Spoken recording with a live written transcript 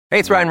Hey,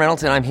 it's Ryan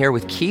Reynolds, and I'm here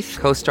with Keith,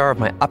 co-star of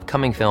my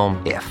upcoming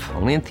film, If,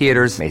 only in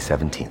theaters May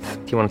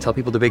 17th. Do you want to tell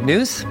people the big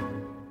news?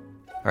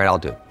 All right, I'll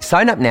do it.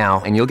 Sign up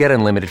now and you'll get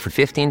unlimited for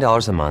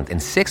 $15 a month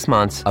and 6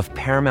 months of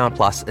Paramount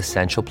Plus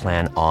Essential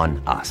Plan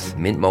on us.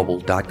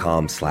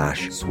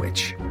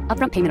 MintMobile.com/switch.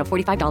 Upfront payment of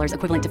 $45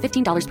 equivalent to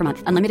 $15 per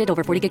month. Unlimited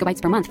over 40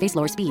 gigabytes per month. Face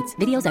lower speeds.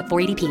 Videos at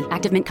 480p.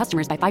 Active Mint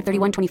customers by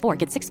 531.24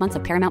 get 6 months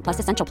of Paramount Plus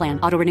Essential Plan.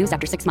 Auto renews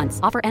after 6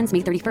 months. Offer ends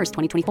May 31st,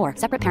 2024.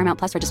 Separate Paramount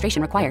Plus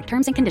registration required.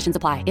 Terms and conditions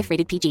apply if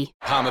rated PG.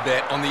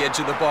 Palmerbet on the edge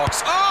of the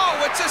box.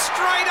 Oh, it's a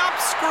straight-up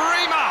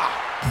screamer!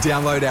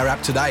 Download our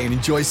app today and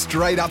enjoy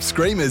straight-up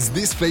screamers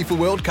this FIFA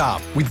World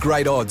Cup with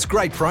great odds,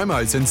 great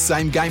promos and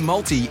same-game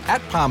multi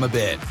at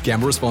Palmerbet.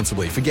 Gamble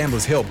responsibly. For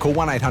Gamblers' Help, call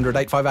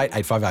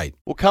 1-800-858-858.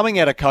 Well, coming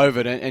out of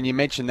COVID, and you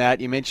mentioned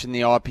that, you mentioned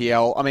the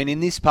IPL. I mean,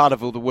 in this part of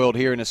the world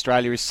here in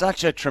Australia is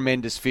such a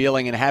tremendous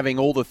feeling, and having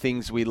all the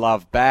things we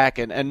love back,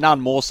 and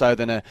none more so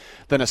than a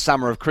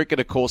summer of cricket,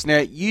 of course. Now,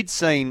 you'd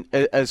seen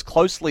as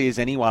closely as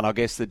anyone, I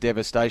guess, the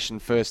devastation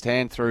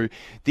firsthand through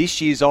this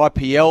year's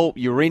IPL.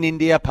 You're in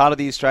India, part of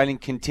the Australian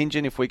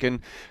contingent, if we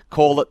can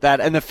call it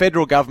that, and the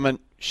federal government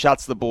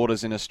shuts the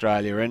borders in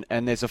Australia,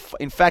 and there's a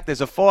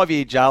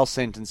 5-year jail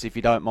sentence if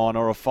you don't mind,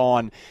 or a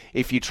fine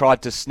if you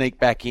tried to sneak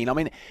back in. I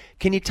mean,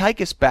 can you take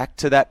us back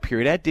to that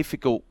period? How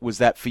difficult was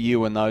that for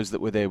you and those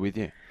that were there with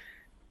you?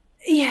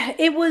 Yeah,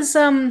 it was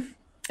an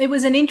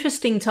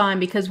interesting time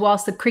because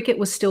whilst the cricket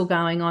was still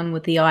going on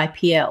with the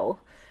IPL,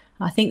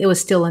 I think there was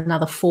still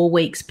another 4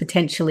 weeks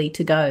potentially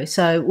to go.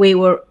 So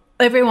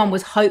everyone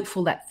was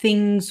hopeful that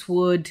things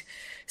would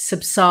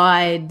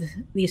subside,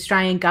 the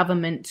Australian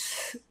government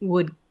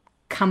would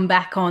come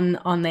back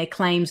on their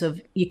claims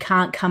of you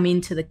can't come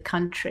into the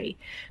country.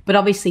 But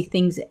obviously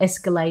things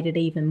escalated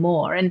even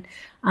more. And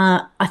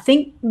I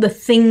think the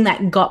thing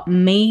that got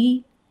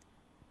me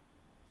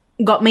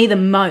the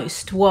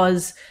most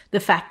was the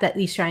fact that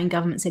the Australian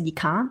government said you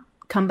can't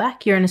come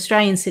back. You're an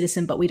Australian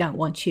citizen, but we don't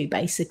want you,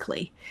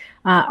 basically.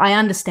 I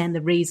understand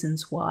the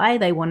reasons why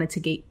they wanted to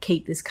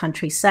keep this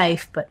country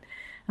safe, but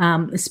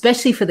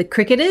especially for the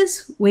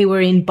cricketers, we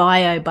were in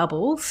bio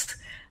bubbles,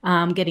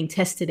 getting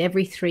tested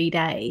every 3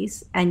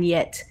 days, and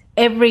yet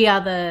every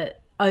other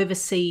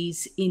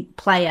overseas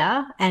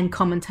player and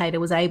commentator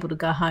was able to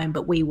go home,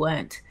 but we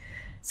weren't.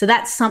 So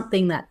that's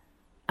something that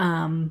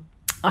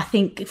I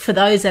think for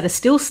those that are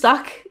still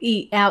stuck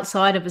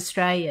outside of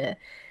Australia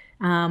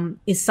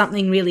is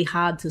something really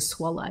hard to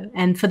swallow.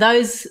 And for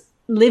those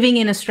living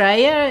in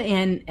Australia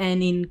and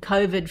in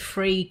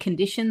COVID-free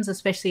conditions,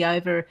 especially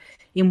over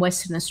in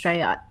Western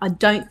Australia, I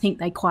don't think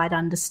they quite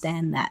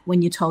understand that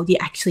when you're told you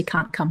actually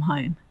can't come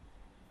home.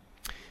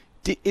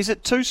 Is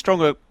it too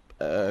strong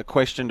a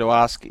question to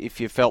ask if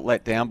you felt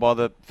let down by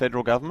the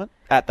federal government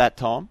at that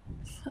time?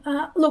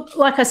 Look,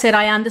 like I said,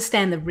 I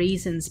understand the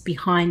reasons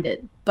behind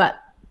it,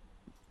 but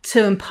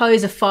to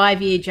impose a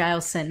 5-year jail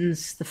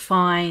sentence, the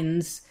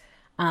fines,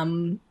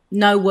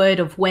 no word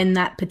of when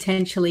that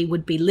potentially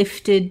would be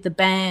lifted, the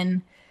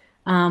ban,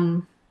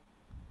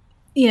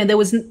 there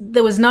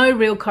was no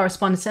real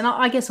correspondence. And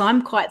I guess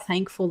I'm quite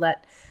thankful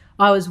that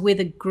I was with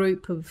a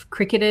group of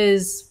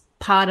cricketers,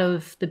 part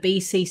of the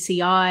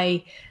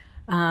BCCI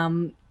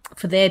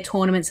for their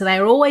tournament. So they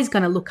were always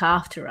going to look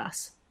after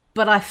us.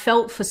 But I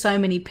felt for so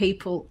many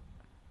people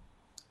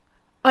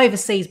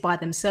overseas by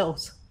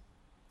themselves.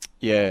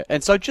 Yeah,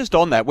 and so just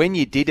on that, when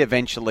you did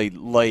eventually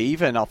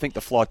leave, and I think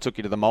the flight took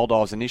you to the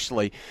Maldives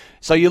initially,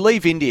 so you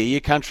leave India, your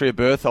country of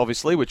birth,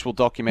 obviously, which we'll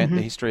document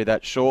the history of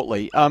that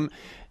shortly.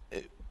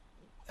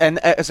 And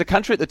as a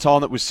country at the time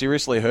that was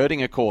seriously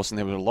hurting, of course, and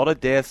there were a lot of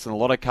deaths and a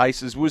lot of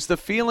cases, was the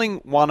feeling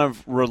one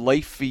of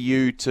relief for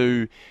you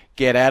to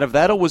get out of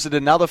that, or was it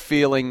another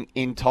feeling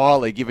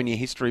entirely, given your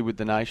history with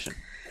the nation?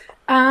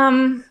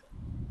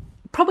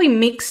 Probably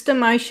mixed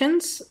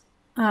emotions.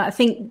 I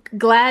think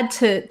glad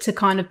to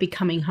kind of be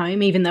coming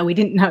home, even though we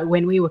didn't know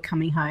when we were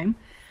coming home.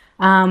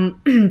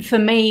 For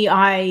me,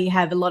 I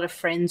have a lot of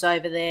friends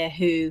over there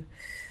who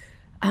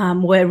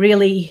were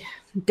really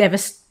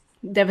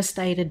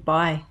devastated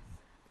by.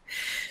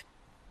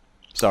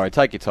 Sorry,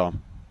 take your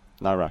time.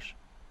 No rush.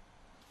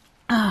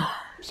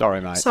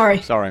 Sorry, mate.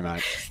 Sorry,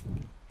 mate.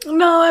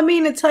 No, I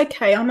mean, it's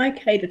okay. I'm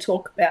okay to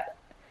talk about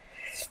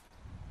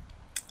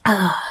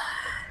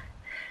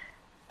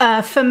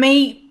it. For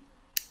me,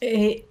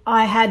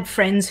 I had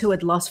friends who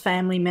had lost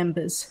family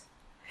members.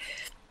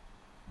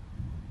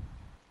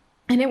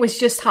 And it was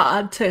just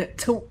hard to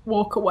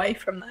walk away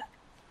from that.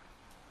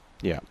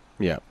 Yeah.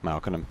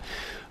 No,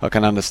 I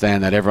can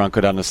understand that. Everyone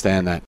could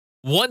understand that.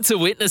 Want to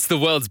witness the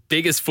world's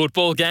biggest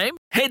football game?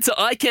 Head to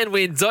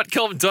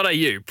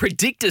iCanWin.com.au,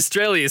 predict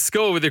Australia's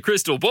score with a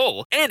crystal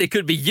ball, and it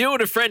could be you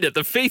and a friend at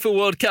the FIFA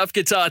World Cup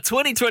Qatar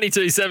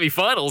 2022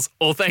 semi-finals,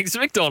 all thanks to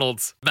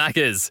McDonald's.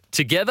 Maccas,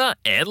 together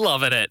and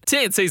loving it.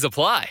 TNCs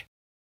apply.